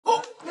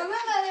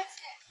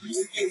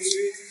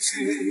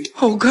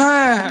好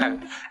看。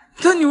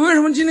但你为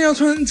什么今天要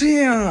穿成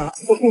这样啊？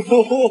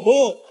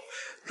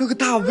那个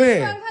大背。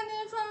看那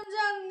些穿成这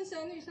样的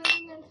小女生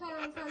今天漂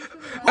亮穿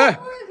这个。哎，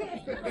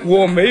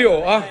我没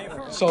有啊，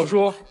少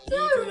说。就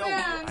是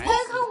呀，你猜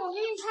看我给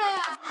你猜呀。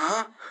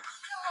啊？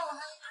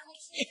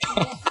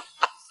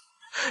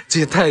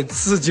这也太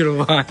刺激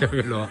了吧，小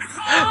贝罗。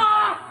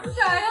你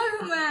想要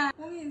什么呀？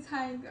我给你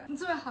猜一个，你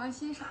坐着好好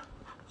欣赏。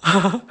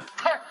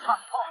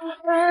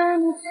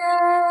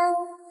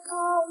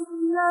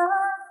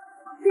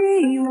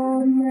比我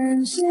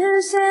们视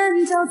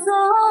线交错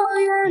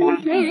远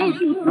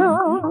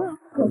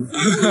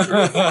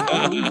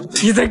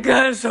你在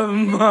干什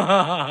么？老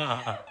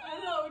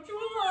猪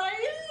来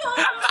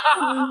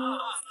了。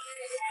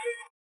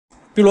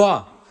比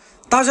罗，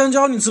大香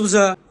蕉你吃不吃？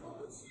我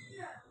不吃。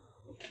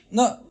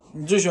那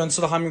你最喜欢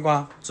吃的哈密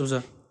瓜是不是？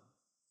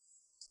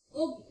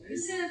我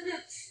现在不想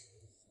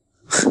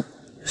吃。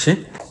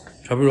行，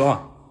小比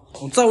罗，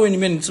我再问一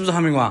遍，你吃不吃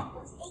哈密瓜？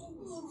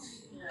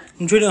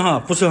你确定哈？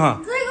不吃哈？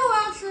这个我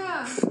要吃。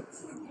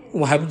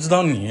我还不知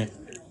道你。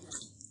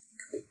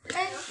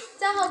哎，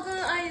嘉豪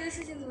跟阿姨的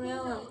事情怎么样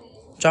了？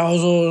嘉豪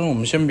说让我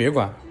们先别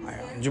管，哎呀，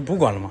你就不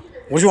管了嘛，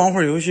我去玩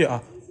会儿游戏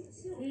啊。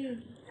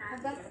好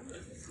的。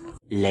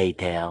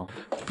Later。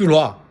比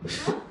罗，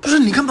不是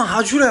你干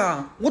嘛去了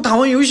呀？我打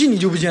完游戏你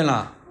就不见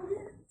了。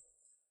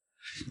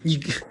你，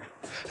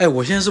哎，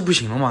我现在是不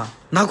行了吗？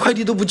拿快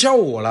递都不叫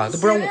我了，都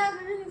不让我。可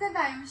是你在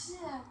打游戏。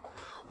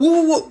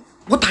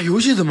我打游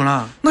戏怎么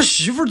了？那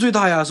媳妇儿最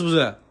大呀，是不是？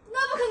那不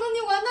可能，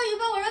你玩到一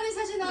半，我让你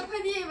下去拿快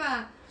递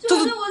吧。就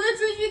好像我在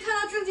追剧看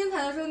到正精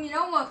彩的时候，你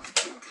让我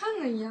看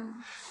了一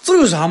样。这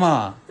有啥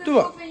嘛？对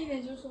吧？过分一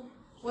点就是，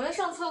我在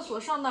上厕所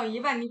上到一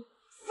半，你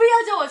非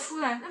要叫我出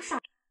来，那傻。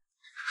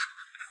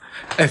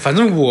哎，反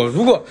正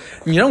如果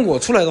你让我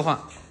出来的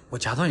话，我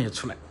假装也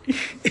出来。哎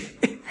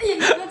呀，你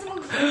不要这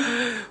么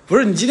不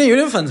是，你今天有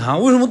点反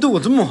常，为什么对我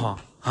这么好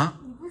啊？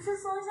你不是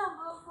双向奔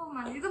赴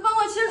吗？你都帮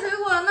我切水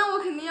果了，那我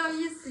肯定要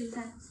意思一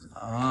下。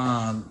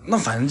啊，那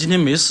反正今天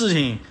没事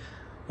情，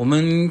我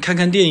们看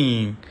看电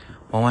影，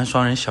玩玩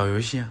双人小游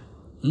戏啊。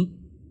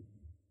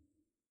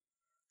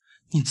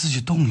你自己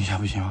动一下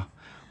不行吗？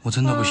我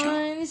真的不行。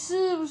哎，你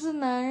是不是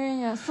男人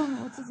呀？算了，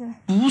我自己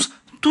来。不是，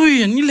对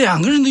呀，你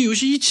两个人的游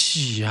戏一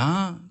起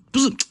呀，不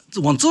是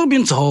往这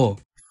边走。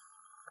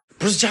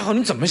不是嘉豪，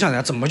你怎么想的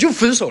呀？怎么就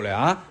分手了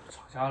呀？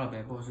吵架了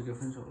呗，不合适就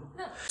分手了。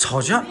吵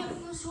架？你也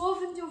不能说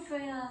分就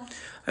分啊。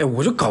哎，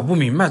我就搞不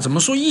明白，怎么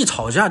说一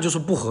吵架就是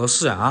不合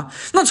适啊？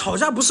那吵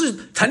架不是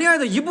谈恋爱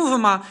的一部分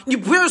吗？你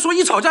不要说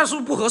一吵架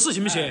是不合适，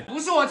行不行？哎，不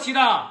是我提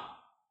的。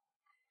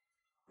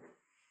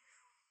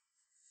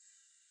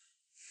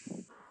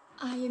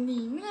哎呀，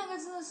你们两个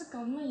真的是搞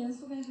那么严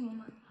肃干什么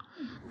嘛？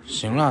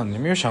行了，你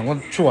没有想过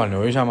去挽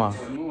留一下吗？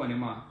怎么挽留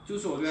嘛？就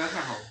是我对他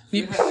太好，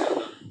你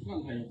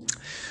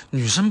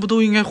女生不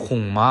都应该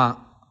哄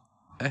吗？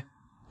哎，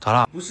咋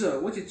了？不是，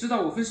我姐知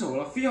道我分手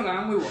了，非要来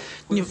安慰我。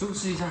你收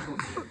拾一下。不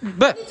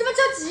是，你这么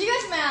着急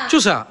干什么呀？就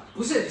是啊。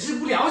不是，你是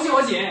不了解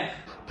我姐。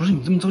不是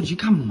你这么着急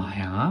干嘛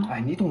呀？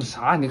哎，你懂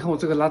啥？你看我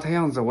这个邋遢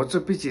样子，我这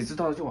被姐知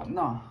道了就完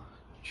了。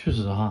确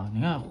实哈，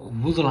你看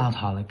胡子邋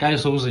遢了，该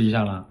收拾一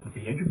下了。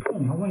别去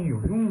碰它，万一有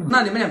用。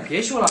那你们俩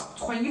别秀了，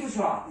换衣服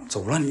去了。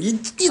走了，你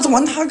一直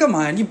玩他干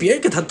嘛呀？你别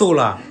给他逗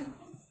了。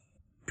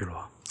比如，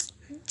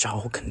家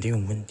伙肯定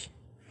有问题，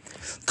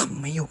他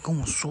没有跟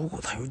我说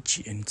过他有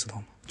姐，你知道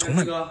吗？从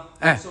来。哥，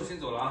哎，我先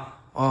走了啊。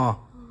哦。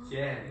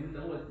姐，你们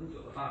等我，你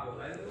走了吧，我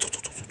来了。走。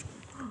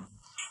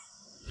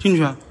进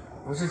去啊。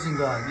不是庆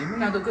哥，你们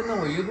俩都跟着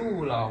我一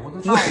路了，我都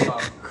到了，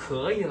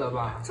可以了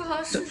吧？这好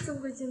像是正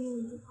规见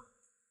面的地方。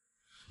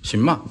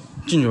行吧，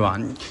进去吧，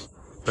你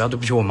不要对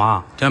不起我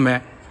妈，听到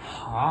没？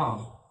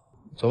好，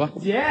走吧。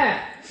姐，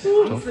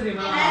服死你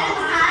们了！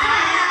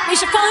你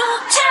是否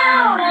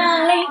照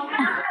亮你，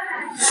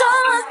说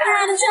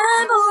爱的全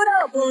部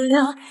都不留。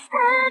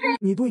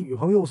你对女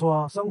朋友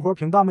说生活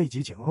平淡没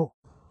激情后，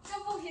这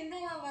不平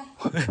淡了吧？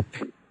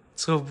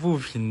这不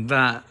平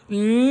淡，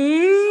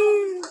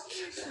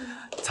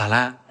咋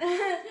了？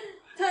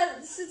他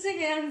是这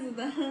个样子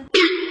的。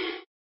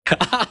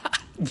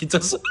你这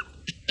是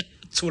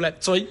出来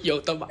装有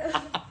的吗？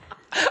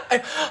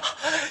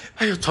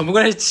哎呦，喘不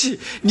过来气！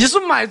你是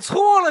买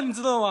错了，你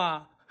知道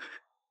吗？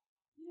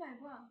你买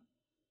过啊？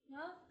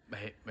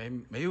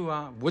没有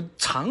啊，我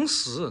常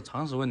识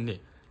问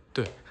题，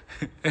对。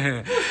不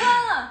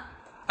穿了。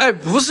哎，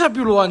不是啊，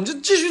比如你就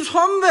继续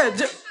穿呗，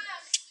这。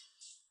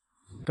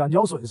感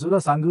觉损失了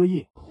3个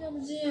亿。对不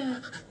起。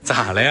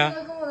咋了呀？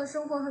跟我的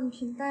生活很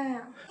平淡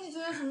呀。你觉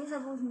得什么才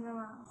不平淡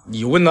啊？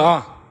你问的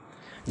啊？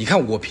你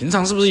看我平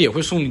常是不是也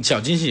会送你小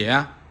惊喜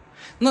啊？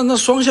那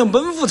双向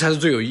奔赴才是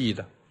最有意义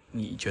的，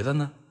你觉得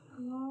呢？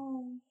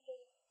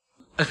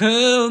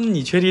哦，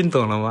你确定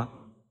懂了吗？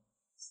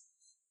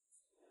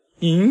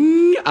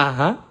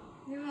啊？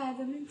你买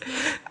的那个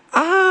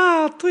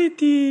啊，对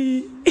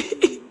的。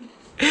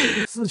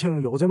事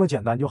情有这么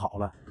简单就好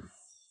了。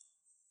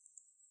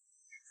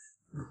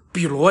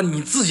比罗，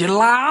你自己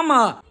拉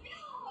嘛。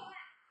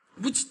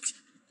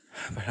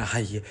不是阿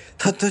姨，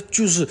他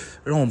就是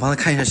让我帮他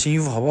看一下新衣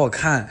服好不好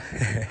看。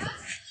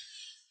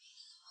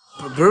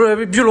不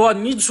是，碧罗，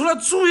你出来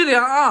注意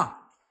点啊！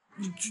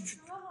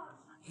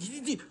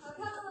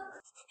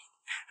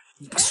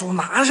你把手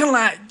拿下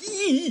来！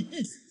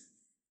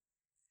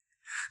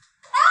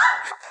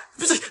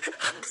不是，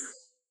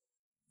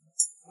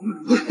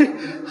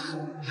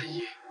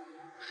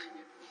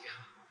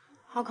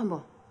好看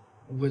不？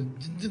我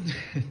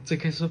这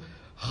该说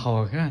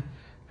好看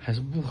还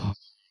是不好？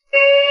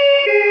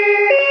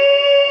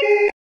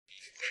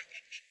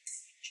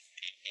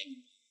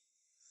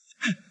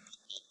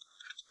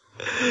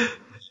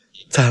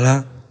咋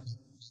了？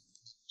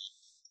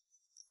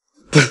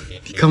不是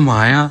你干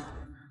嘛呀？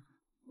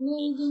你有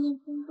一点点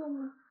冲动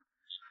吗？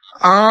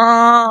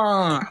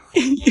啊，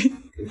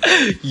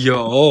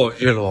有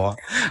月罗，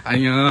哎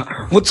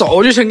呀，我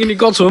早就想给你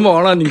搞纯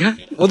毛了，你看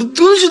我的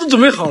东西都准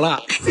备好了。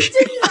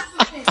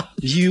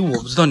你以为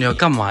我不知道你要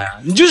干嘛呀？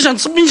你就是想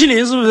吃冰淇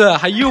淋是不是？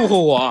还诱惑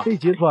我？被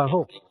揭穿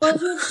后，我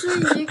就吃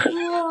一个。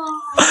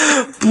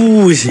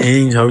不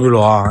行，小玉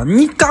罗，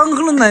你刚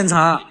喝了奶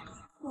茶。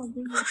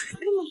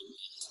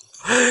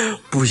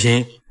不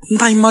行，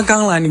大姨妈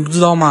刚来，你不知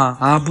道吗？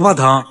啊，不怕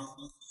疼。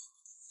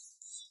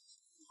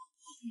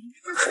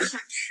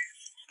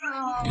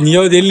你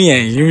要点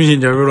脸行不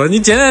行，小玉罗？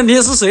你前两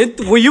天是谁？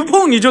我一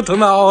碰你就疼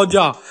得嗷嗷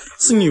叫，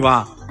是你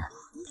吧？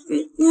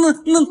那，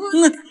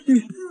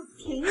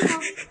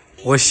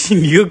我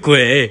信你个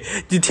鬼！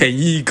你舔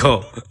一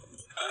口。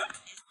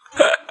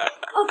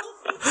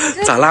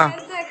咋啦？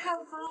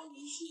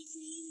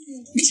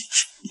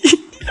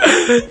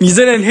你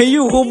这两天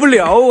诱惑不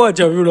了我，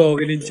小玉罗，我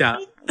跟你讲，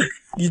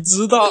你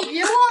知道？你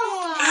别忘了，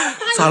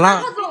咋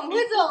啦？他总会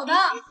走的。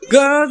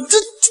哥，这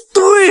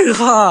对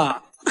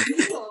哈。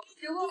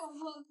别忘了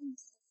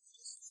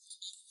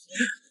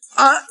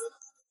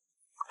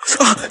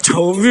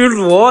小玉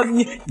罗，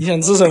你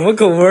想吃什么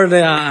口味的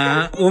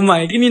呀？我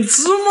买给你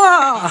吃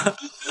嘛。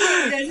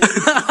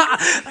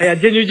哎呀，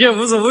见就见，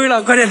无所谓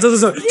了，快点走，去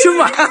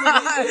买。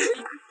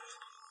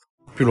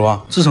碧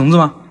罗，吃橙子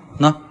吗？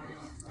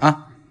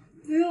啊？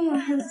不用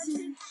了，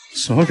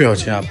什么表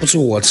情啊？不吃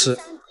我吃。要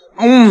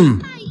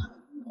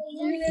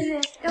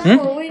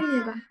不我喂你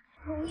吧。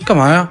干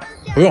嘛呀？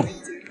不用。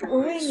我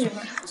喂你吧。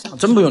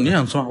真不用？你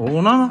想吃吗？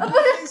我呢？不是。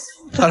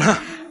咋了？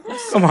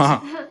干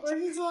嘛？我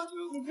是说，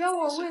你不要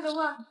我喂的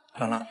话。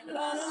咋了？来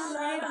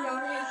一条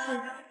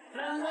那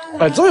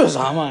哎，这有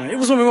啥嘛？又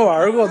不是没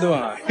玩过，对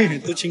吧？嘿嘿，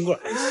都亲过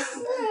来。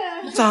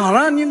咋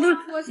了？你不是？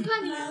我是怕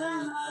你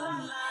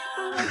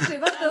把嘴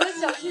巴得了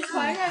小气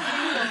传染给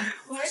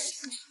我。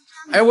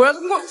哎，我要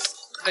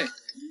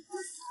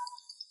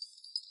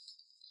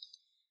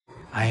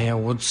哎呀，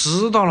我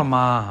知道了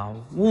嘛，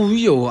我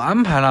有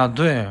安排了。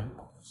对，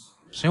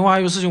行，我还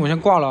有事情，我先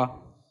挂了。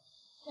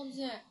对不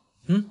起。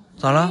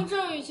咋了？用这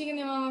种语气跟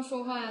你妈妈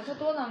说话呀，她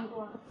多难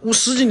过啊！我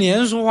10几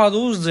年说话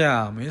都是这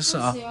样，没事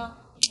啊。不行，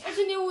而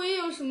且你五一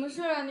有什么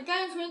事啊？你赶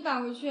紧重新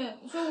打回去，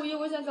你说五一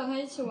我想找他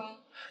一起玩。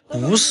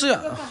不是呀，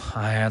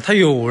哎呀，他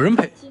有人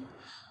陪。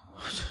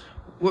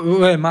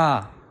喂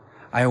妈，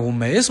哎呀，我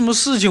没什么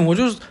事情，我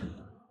就是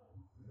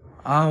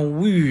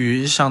无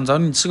语想找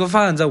你吃个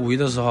饭，在五一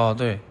的时候，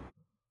对。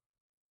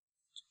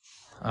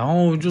然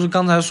后就是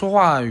刚才说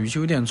话语气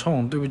有点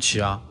冲，对不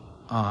起啊。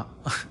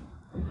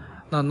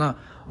那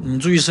你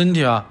注意身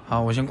体啊。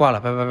好，我先挂了，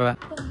拜拜。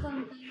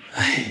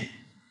哎，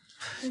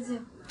姐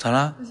姐，咋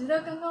了？我觉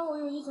得刚刚我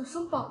有一种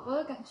生宝宝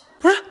的感觉。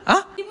不是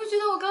啊？你不觉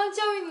得我刚刚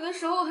教育你的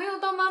时候很有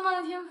当妈妈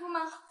的天赋吗？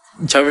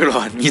小碧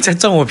罗，你在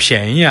占我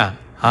便宜啊？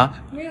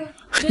没有，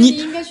觉得你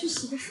应该去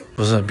洗个手。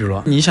不是，碧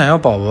罗，你想要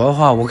宝宝的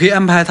话，我可以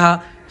安排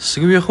他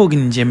10个月后跟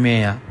你见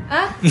面呀。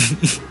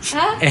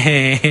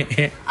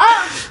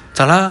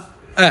咋了？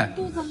哎，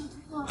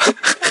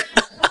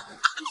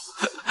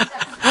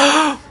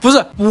不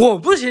是，我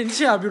不嫌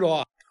弃啊，碧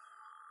罗。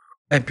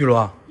哎，碧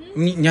罗，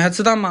你还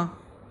吃蛋吗？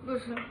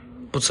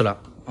不吃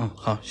了。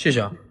好，谢谢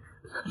啊。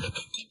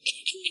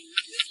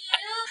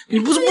你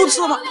不是不吃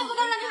了吗？2个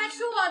蛋还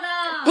吃我的？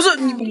不是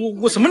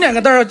我什么2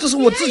个蛋啊？这是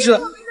我自己的。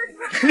你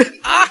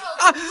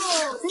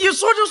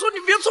说就说，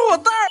你别戳我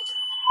蛋。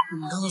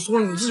你刚才说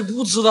了你自己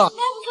不吃的。那不是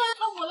按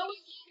照我的问题，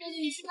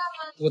你吃蛋吗？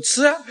我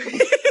吃啊。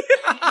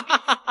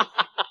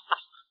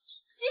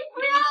你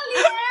不要脸！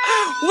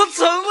我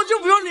怎么就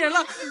不要脸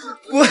了？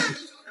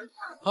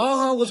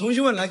好，我重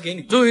新问，来给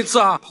你最后一次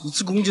啊！你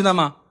吃公鸡蛋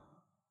吗？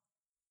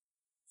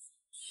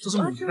这是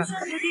母鸡蛋。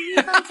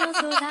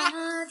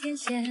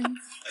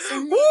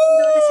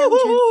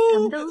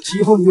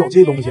欺负女友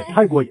这东西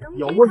太过瘾，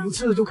有过一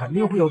次就肯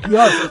定会有第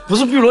2次。不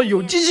是碧罗，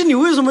有机器你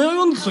为什么要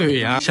用嘴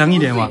呀？香一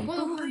点嘛。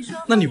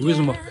那你为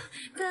什么？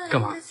干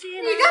嘛？你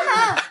干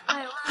嘛？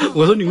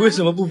我说你为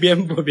什么不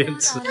边播边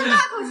吃？大口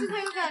吃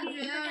才有感觉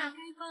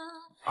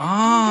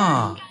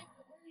啊！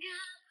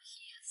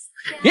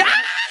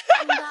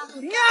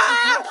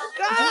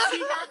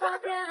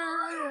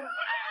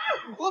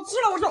我吃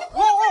了，我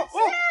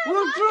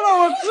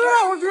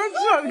觉得吃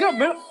了，你看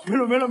没了。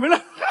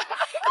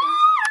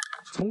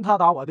从他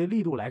打我的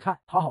力度来看，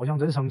他好像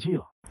真生气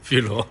了。碧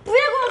罗，不要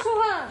跟我说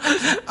话！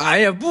哎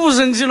呀，不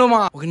生气了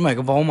吗？我给你买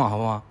个包嘛，好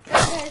不好？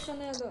刚才说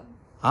那个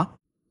啊？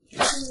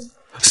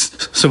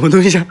什么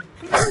东西啊？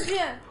证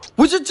件。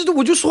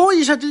我就说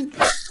一下这。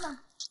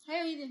还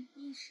有一点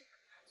意识。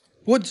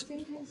我真开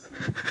心。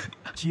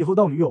欺负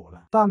到女友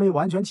了，但没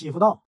完全欺负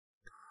到。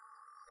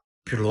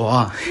比罗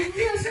啊，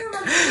你有事吗？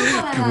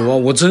你比罗，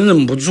我真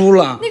忍不住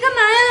了。干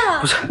嘛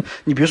呀？不是，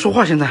你别说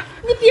话，现在。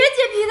你别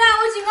解皮他，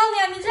我警告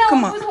你，你这样我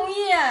不同意。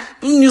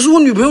不是，你是我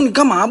女朋友，你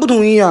干嘛不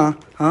同意啊？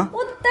啊？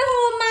我待会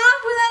我妈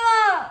回来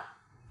了。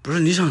不是，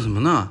你想什么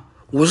呢？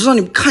我是让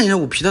你看一下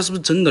我皮带是不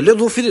是真的，要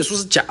不非得说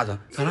是假的。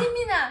神经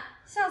病啊！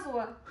吓死我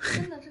了！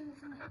真的。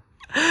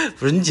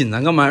不是你紧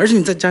张干嘛？而且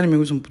你在家里面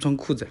为什么不穿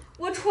裤子？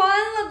我穿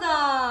了的。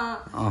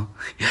啊，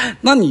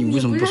那你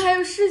为什么不是还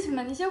有事情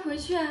吗？你先回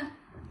去啊。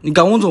你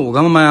赶我走，我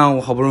干嘛呀？我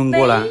好不容易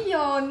过来。没有，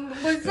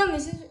我让你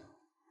先去。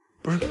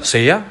不是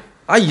谁呀？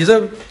阿姨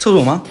在厕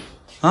所吗？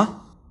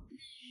啊？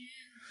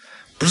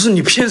不是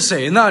你骗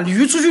谁呢？鲤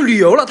鱼出去旅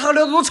游了，他和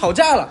廖多吵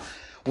架了，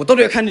我到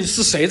底要看你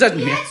是谁在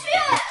里面。别去！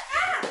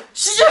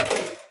西西，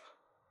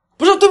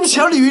不是，对不起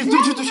啊，鲤鱼，对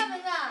不起。我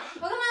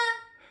干嘛？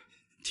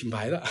挺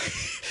白的。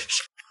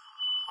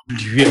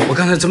鲤鱼，我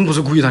刚才真不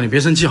是故意的，你别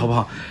生气好不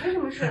好？没什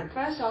么事，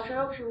反正小时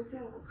候又不是我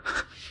骗我。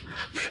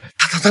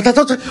他，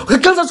我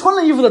刚才穿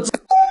了衣服的。